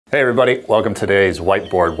Hey everybody, welcome to today's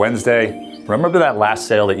Whiteboard Wednesday. Remember that last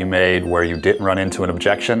sale that you made where you didn't run into an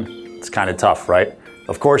objection? It's kind of tough, right?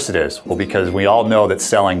 Of course it is. Well, because we all know that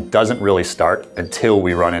selling doesn't really start until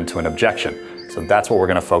we run into an objection. So that's what we're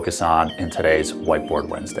going to focus on in today's Whiteboard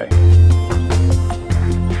Wednesday.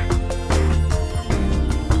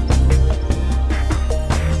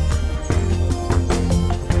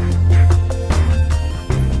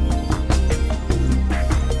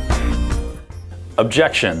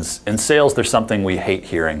 Objections. In sales, they're something we hate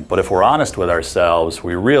hearing, but if we're honest with ourselves,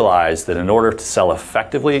 we realize that in order to sell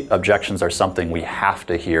effectively, objections are something we have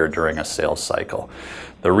to hear during a sales cycle.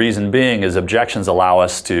 The reason being is objections allow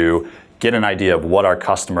us to get an idea of what our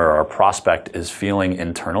customer or our prospect is feeling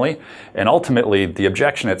internally, and ultimately the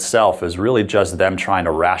objection itself is really just them trying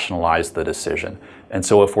to rationalize the decision. And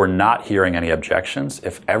so if we're not hearing any objections,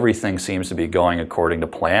 if everything seems to be going according to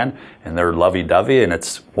plan and they're lovey-dovey and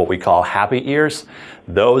it's what we call happy ears,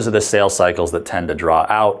 those are the sales cycles that tend to draw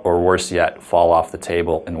out, or worse yet, fall off the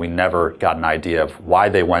table, and we never got an idea of why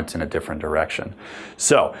they went in a different direction.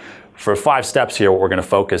 So for 5 steps here, we're going to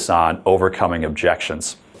focus on overcoming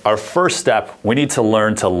objections. Our first step, we need to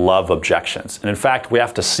learn to love objections. And in fact, we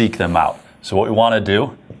have to seek them out. So what we want to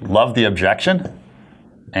do, love the objection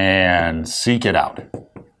and seek it out.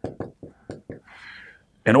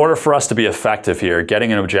 In order for us to be effective here,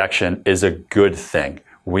 getting an objection is a good thing.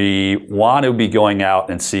 We want to be going out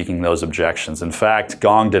and seeking those objections. In fact,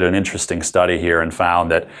 Gong did an interesting study here and found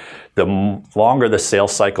that the longer the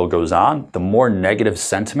sales cycle goes on, the more negative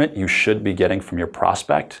sentiment you should be getting from your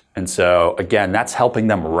prospect. And so again, that's helping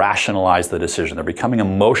them rationalize the decision. They're becoming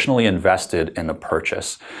emotionally invested in the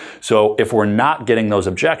purchase. So if we're not getting those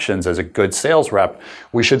objections as a good sales rep,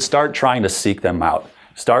 we should start trying to seek them out.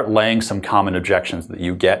 Start laying some common objections that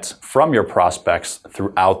you get from your prospects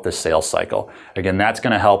throughout the sales cycle. Again, that's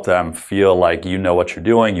going to help them feel like you know what you're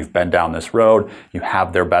doing, you've been down this road, you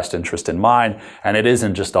have their best interest in mind, and it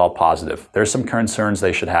isn't just all positive. There's some concerns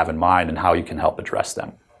they should have in mind and how you can help address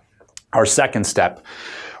them. Our second step,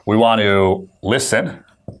 we want to listen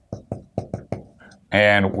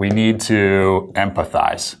and we need to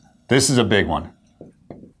empathize. This is a big one.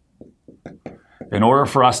 In order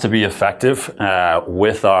for us to be effective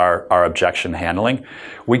with our objection handling,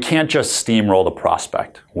 we can't just steamroll the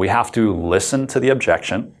prospect. We have to listen to the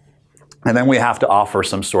objection, and then we have to offer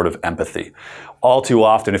some sort of empathy. All too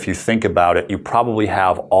often, if you think about it, you probably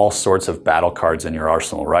have all sorts of battle cards in your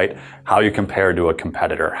arsenal, right? How you compare to a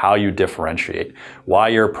competitor, how you differentiate, why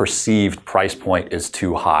your perceived price point is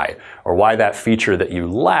too high, or why that feature that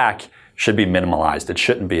you lack should be minimalized. It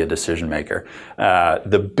shouldn't be a decision maker.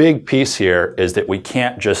 The big piece here is that we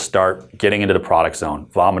can't just start getting into the product zone,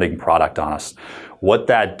 vomiting product on us. What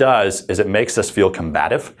that does is it makes us feel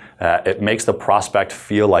combative. It makes the prospect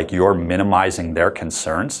feel like you're minimizing their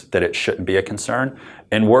concerns, that it shouldn't be a concern.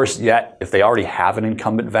 And worse yet, if they already have an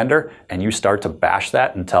incumbent vendor and you start to bash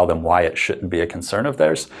that and tell them why it shouldn't be a concern of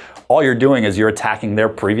theirs, all you're doing is you're attacking their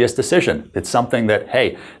previous decision. It's something that,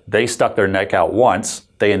 hey, they stuck their neck out once,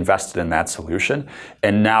 they invested in that solution,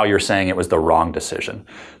 and now you're saying it was the wrong decision.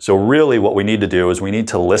 So really what we need to do is we need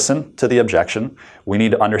to listen to the objection. We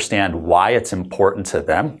need to understand why it's important to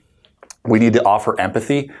them. We need to offer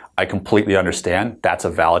empathy. I completely understand. That's a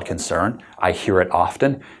valid concern. I hear it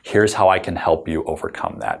often. Here's how I can help you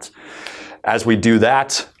overcome that. As we do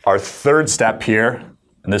that, our third step here,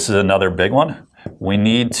 and this is another big one, we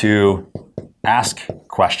need to ask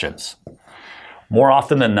questions. More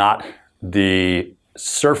often than not, the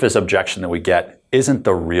surface objection that we get isn't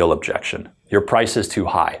the real objection. Your price is too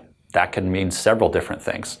high. That can mean several different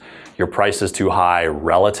things. Your price is too high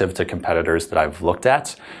relative to competitors that I've looked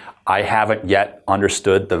at. I haven't yet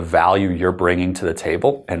understood the value you're bringing to the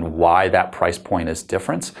table and why that price point is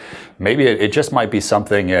different. Maybe it just might be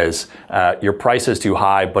something as your price is too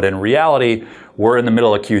high, but in reality, we're in the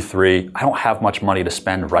middle of Q3. I don't have much money to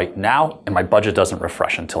spend right now, and my budget doesn't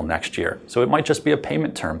refresh until next year. So it might just be a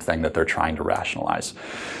payment term thing that they're trying to rationalize.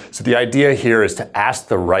 So the idea here is to ask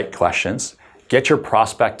the right questions, get your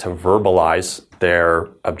prospect to verbalize their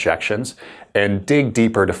objections, and dig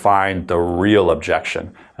deeper to find the real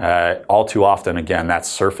objection. All too often, again, that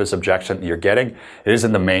surface objection that you're getting, it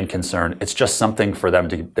isn't the main concern. It's just something for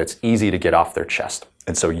them that's easy to get off their chest.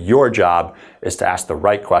 And so your job is to ask the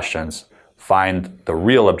right questions, find the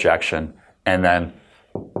real objection, and then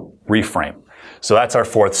reframe. So that's our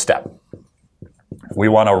fourth step. We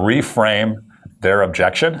want to reframe their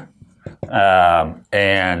objection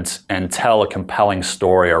and tell a compelling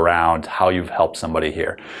story around how you've helped somebody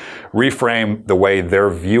here. Reframe the way they're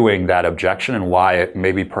viewing that objection and why it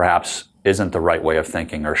maybe perhaps isn't the right way of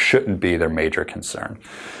thinking or shouldn't be their major concern.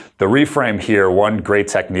 The reframe here, one great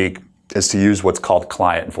technique is to use what's called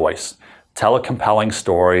client voice. Tell a compelling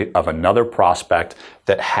story of another prospect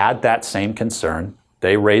that had that same concern.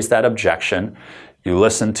 They raised that objection. You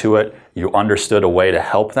listened to it. You understood a way to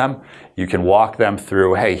help them. You can walk them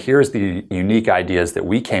through, hey, here's the unique ideas that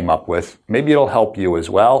we came up with. Maybe it'll help you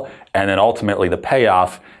as well. And then ultimately the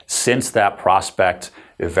payoff, since that prospect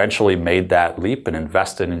eventually made that leap and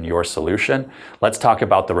invested in your solution, let's talk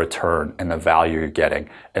about the return and the value you're getting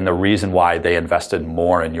and the reason why they invested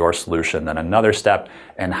more in your solution than another step,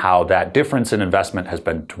 and how that difference in investment has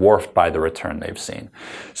been dwarfed by the return they've seen.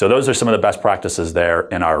 So those are some of the best practices there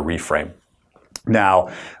in our reframe.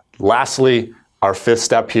 Now, lastly, our fifth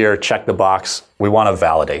step here, check the box, we want to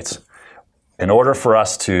validate. In order for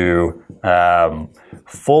us to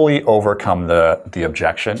fully overcome the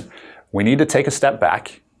objection, we need to take a step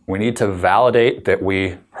back. We need to validate that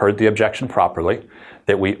we heard the objection properly,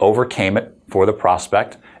 that we overcame it for the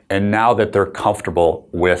prospect, and now that they're comfortable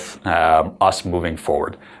with us moving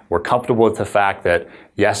forward. We're comfortable with the fact that,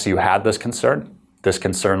 yes, you had this concern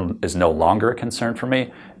is no longer a concern for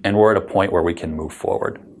me, and we're at a point where we can move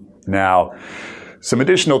forward. Now, some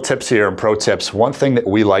additional tips here and pro tips. One thing that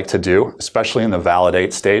we like to do, especially in the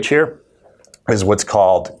validate stage here, is what's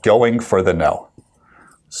called going for the no.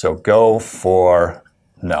 So go for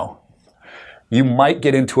no. You might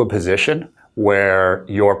get into a position where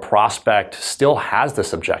your prospect still has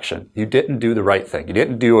this objection. You didn't do the right thing. You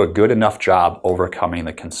didn't do a good enough job overcoming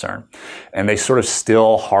the concern. And they sort of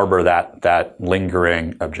still harbor that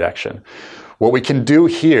lingering objection. What we can do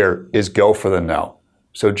here is go for the no.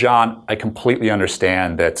 So John, I completely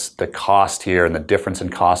understand that the cost here and the difference in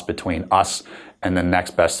cost between us and the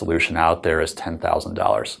next best solution out there is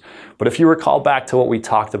 $10,000. But if you recall back to what we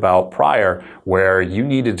talked about prior, where you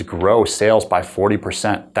needed to grow sales by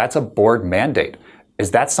 40%, that's a board mandate.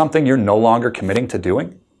 Is that something you're no longer committing to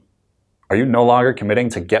doing? Are you no longer committing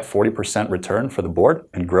to get 40% return for the board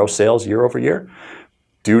and grow sales year over year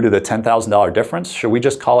due to the $10,000 difference? Should we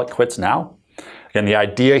just call it quits now? Again, the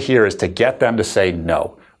idea here is to get them to say,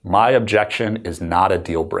 no, my objection is not a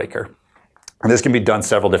deal breaker. And this can be done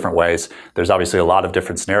several different ways. There's obviously a lot of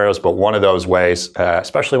different scenarios, but one of those ways,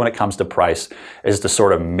 especially when it comes to price, is to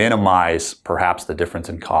sort of minimize perhaps the difference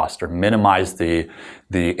in cost or minimize the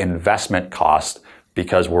investment cost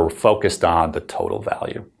because we're focused on the total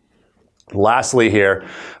value. Lastly here,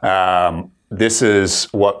 this is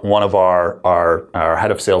what one of our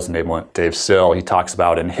head of sales enablement, Dave Sill, he talks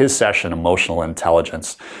about in his session, emotional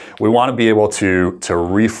intelligence. We want to be able to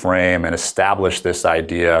reframe and establish this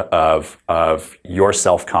idea of your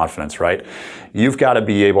self-confidence, right? You've got to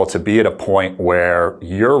be able to be at a point where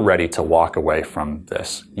you're ready to walk away from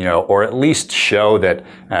this, or at least show that,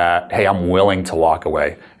 hey, I'm willing to walk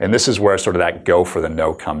away. And this is where sort of that go for the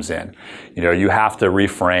no comes in. You have to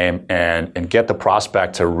reframe and get the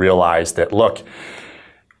prospect to realize that, look,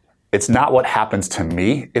 it's not what happens to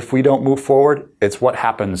me if we don't move forward, it's what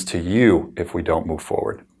happens to you if we don't move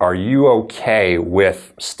forward. Are you okay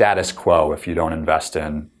with status quo if you don't invest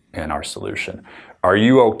in our solution? Are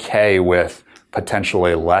you okay with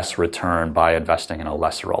potentially less return by investing in a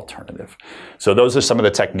lesser alternative? So those are some of the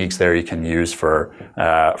techniques there you can use for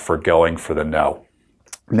going for the no.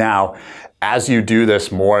 Now, as you do this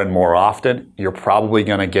more and more often, you're probably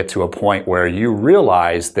going to get to a point where you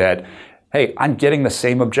realize that, hey, I'm getting the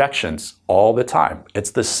same objections all the time.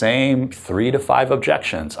 It's the same 3 to 5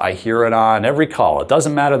 objections. I hear it on every call. It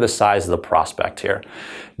doesn't matter the size of the prospect here.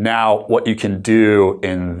 Now, what you can do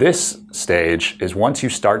in this stage is once you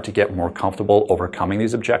start to get more comfortable overcoming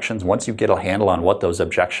these objections, once you get a handle on what those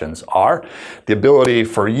objections are, the ability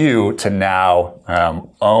for you to now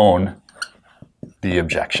own the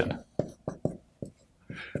objection.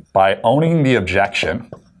 By owning the objection,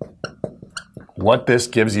 what this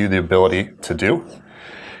gives you the ability to do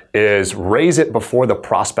is raise it before the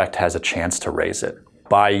prospect has a chance to raise it.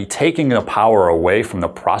 By taking the power away from the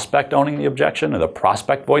prospect owning the objection or the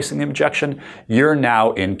prospect voicing the objection, you're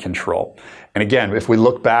now in control. And again, if we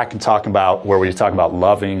look back and talk about where we talk about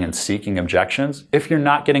loving and seeking objections, if you're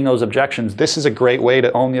not getting those objections, this is a great way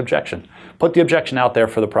to own the objection. Put the objection out there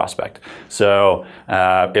for the prospect. So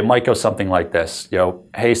it might go something like this.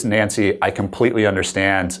 Hey, Nancy, I completely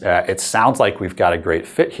understand. It sounds like we've got a great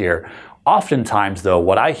fit here. Oftentimes, though,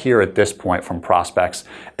 what I hear at this point from prospects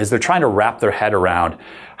is they're trying to wrap their head around,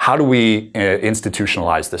 how do we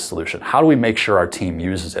institutionalize this solution? How do we make sure our team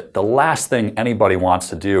uses it? The last thing anybody wants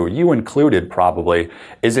to do, you included probably,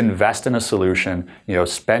 is invest in a solution,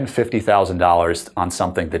 spend $50,000 on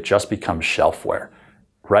something that just becomes shelfware,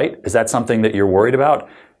 right? Is that something that you're worried about?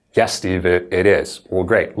 Yes, Steve, it is. Well,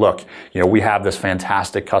 great. Look, we have this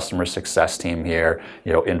fantastic customer success team here.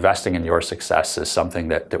 Investing in your success is something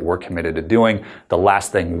that we're committed to doing. The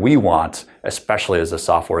last thing we want, especially as a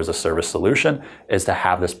software as a service solution, is to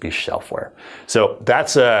have this be shelfware. So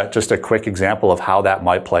that's just a quick example of how that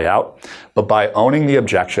might play out. But by owning the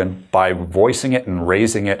objection, by voicing it and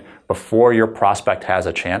raising it before your prospect has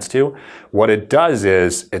a chance to, what it does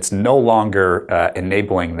is it's no longer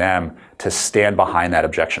enabling them to stand behind that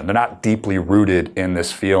objection. They're not deeply rooted in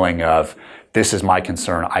this feeling of, this is my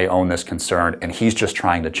concern, I own this concern, and he's just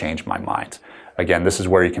trying to change my mind. Again, this is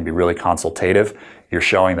where you can be really consultative. You're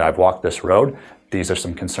showing that I've walked this road. These are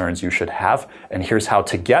some concerns you should have, and here's how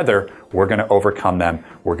together we're going to overcome them.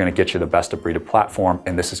 We're going to get you the best of breed platform,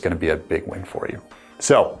 and this is going to be a big win for you.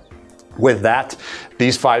 So, with that,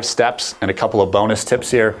 these 5 steps and a couple of bonus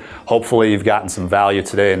tips here. Hopefully you've gotten some value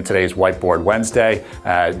today in today's Whiteboard Wednesday.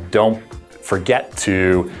 Don't forget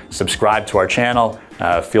to subscribe to our channel.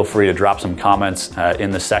 Feel free to drop some comments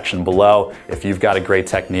in the section below. If you've got a great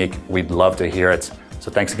technique, we'd love to hear it.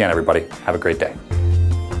 So thanks again, everybody. Have a great day.